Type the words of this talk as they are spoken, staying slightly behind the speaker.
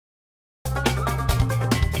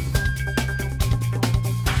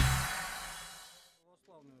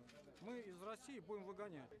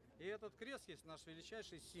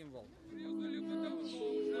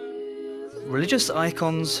Religious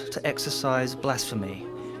icons to exercise blasphemy.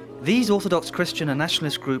 These Orthodox Christian and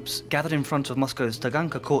nationalist groups gathered in front of Moscow's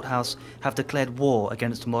Taganka courthouse have declared war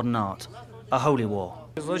against modern art, a holy war.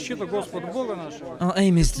 Our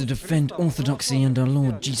aim is to defend orthodoxy and our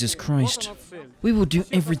Lord Jesus Christ. We will do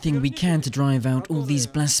everything we can to drive out all these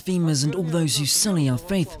blasphemers and all those who sully our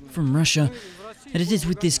faith from Russia. And it is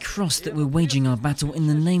with this cross that we're waging our battle in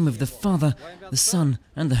the name of the Father, the Son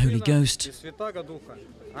and the Holy Ghost.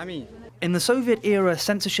 In the Soviet era,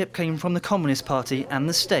 censorship came from the Communist Party and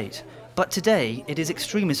the state. But today, it is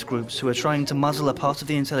extremist groups who are trying to muzzle a part of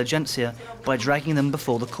the intelligentsia by dragging them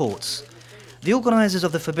before the courts. The organisers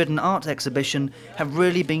of the Forbidden Art exhibition have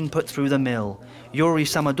really been put through the mill. Yuri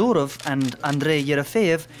Samadurov and Andrei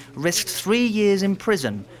Yerofeev risked 3 years in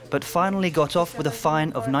prison, but finally got off with a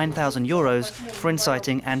fine of €9,000 for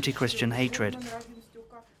inciting anti-Christian hatred.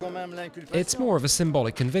 It's more of a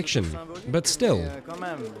symbolic conviction, but still.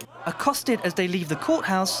 Accosted as they leave the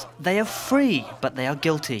courthouse, they are free, but they are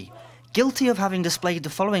guilty. Guilty of having displayed the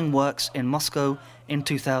following works in Moscow in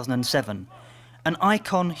 2007. An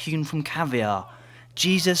icon hewn from caviar,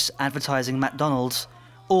 Jesus advertising McDonald's,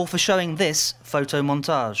 or for showing this photo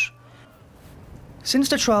montage. Since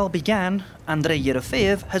the trial began, Andrei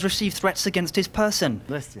Yerofeev has received threats against his person.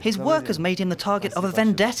 His work has made him the target of a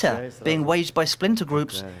vendetta being waged by splinter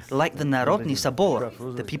groups like the Narodny Sabor,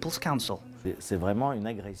 the People's Council. It's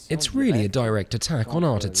really a direct attack on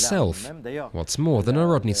art itself. What's more, the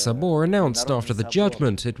Narodny Sabor announced after the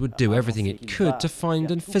judgment it would do everything it could to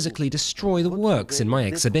find and physically destroy the works in my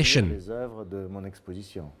exhibition.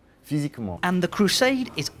 And the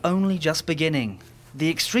crusade is only just beginning. The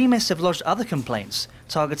extremists have lodged other complaints,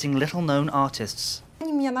 targeting little-known artists. They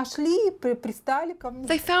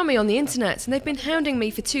found me on the internet and they've been hounding me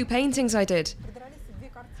for 2 paintings I did.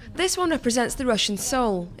 This one represents the Russian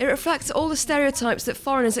soul. It reflects all the stereotypes that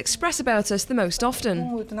foreigners express about us the most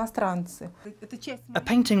often. A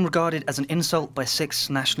painting regarded as an insult by 6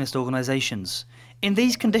 nationalist organisations. In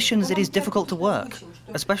these conditions, it is difficult to work,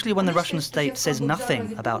 especially when the Russian state says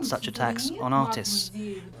nothing about such attacks on artists.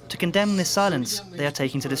 To condemn this silence, they are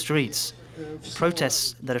taking to the streets.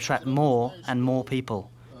 Protests that attract more and more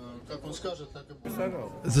people.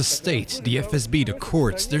 The state, the FSB, the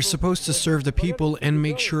courts, they're supposed to serve the people and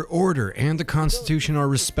make sure order and the constitution are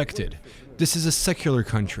respected. This is a secular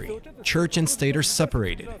country. Church and state are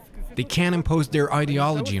separated. They can't impose their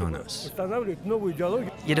ideology on us.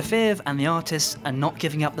 Yerofeev and the artists are not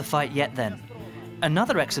giving up the fight yet then.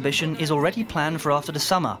 Another exhibition is already planned for after the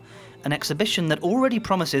summer, an exhibition that already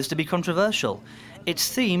promises to be controversial. Its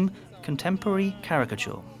theme, contemporary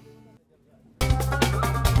caricature.